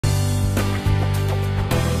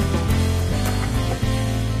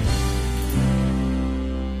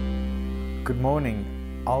Good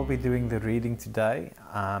morning. I'll be doing the reading today.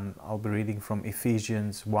 I'll be reading from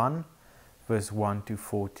Ephesians 1, verse 1 to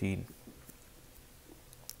 14.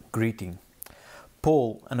 Greeting.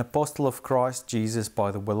 Paul, an apostle of Christ Jesus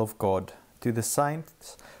by the will of God, to the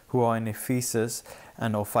saints who are in Ephesus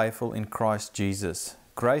and are faithful in Christ Jesus.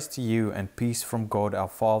 Grace to you and peace from God our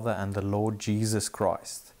Father and the Lord Jesus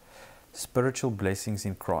Christ. Spiritual blessings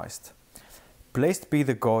in Christ. Blessed be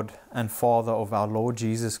the God and Father of our Lord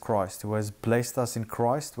Jesus Christ, who has blessed us in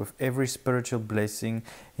Christ with every spiritual blessing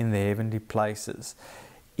in the heavenly places,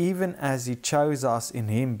 even as He chose us in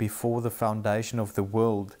Him before the foundation of the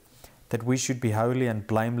world, that we should be holy and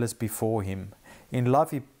blameless before Him. In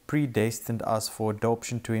love He predestined us for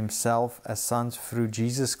adoption to Himself as sons through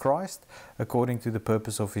Jesus Christ, according to the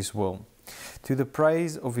purpose of His will, to the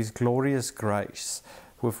praise of His glorious grace,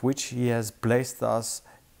 with which He has blessed us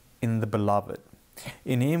in the Beloved.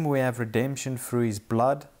 In Him we have redemption through His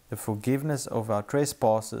blood, the forgiveness of our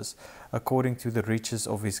trespasses, according to the riches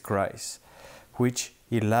of His grace, which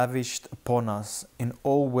He lavished upon us in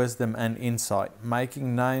all wisdom and insight,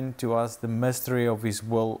 making known to us the mystery of His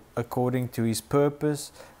will, according to His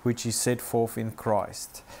purpose, which He set forth in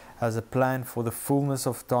Christ, as a plan for the fullness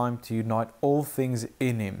of time to unite all things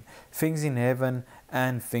in Him, things in heaven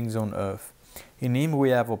and things on earth. In Him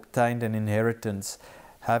we have obtained an inheritance,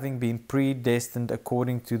 having been predestined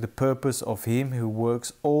according to the purpose of Him who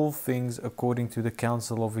works all things according to the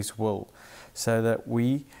counsel of His will, so that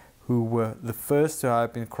we who were the first to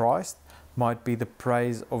hope in Christ might be the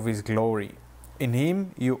praise of His glory. In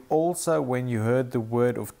Him you also, when you heard the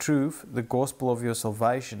word of truth, the gospel of your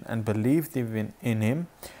salvation, and believed in Him,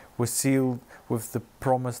 were sealed with the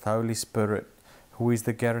promised Holy Spirit, who is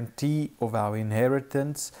the guarantee of our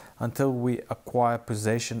inheritance until we acquire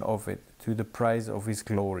possession of it, to the praise of His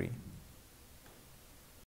glory.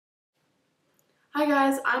 Hi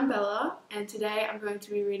guys, I'm Bella, and today I'm going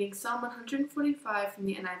to be reading Psalm 145 from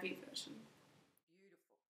the NIV version.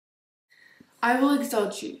 I will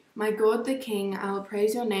exalt you, my God the King. I will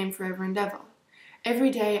praise your name forever and ever.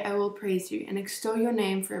 Every day I will praise you and extol your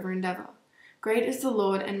name forever and ever. Great is the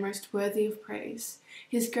Lord and most worthy of praise.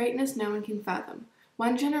 His greatness no one can fathom.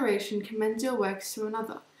 One generation commends your works to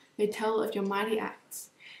another. They tell of your mighty acts.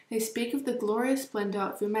 They speak of the glorious splendor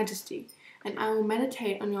of your majesty, and I will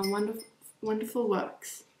meditate on your wonderful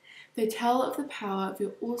works. They tell of the power of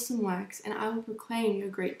your awesome works, and I will proclaim your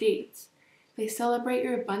great deeds. They celebrate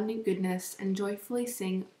your abundant goodness and joyfully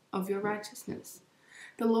sing of your righteousness.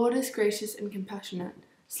 The Lord is gracious and compassionate,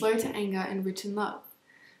 slow to anger and rich in love.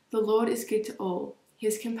 The Lord is good to all. He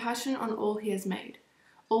has compassion on all He has made.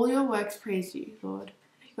 All your works praise you, Lord.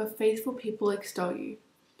 Your faithful people extol you.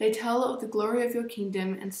 They tell of the glory of your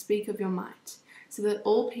kingdom and speak of your might, so that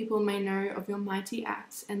all people may know of your mighty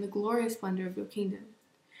acts and the glorious splendor of your kingdom.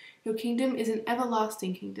 Your kingdom is an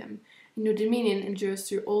everlasting kingdom, and your dominion endures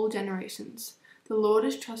through all generations. The Lord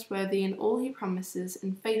is trustworthy in all He promises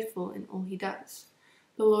and faithful in all He does.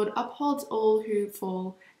 The Lord upholds all who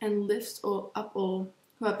fall and lifts up all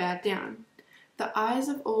who are bowed down. The eyes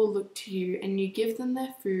of all look to you, and you give them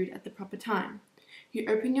their food at the proper time. You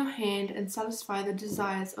open your hand and satisfy the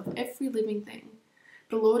desires of every living thing.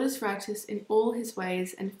 The Lord is righteous in all His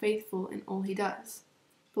ways and faithful in all He does.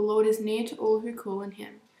 The Lord is near to all who call on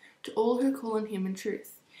Him, to all who call on Him in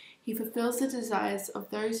truth. He fulfills the desires of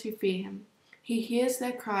those who fear Him. He hears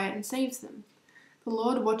their cry and saves them. The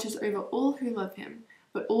Lord watches over all who love Him,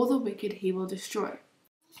 but all the wicked He will destroy.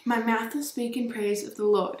 My mouth will speak in praise of the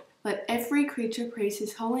Lord. Let every creature praise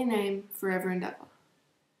His holy name forever and ever.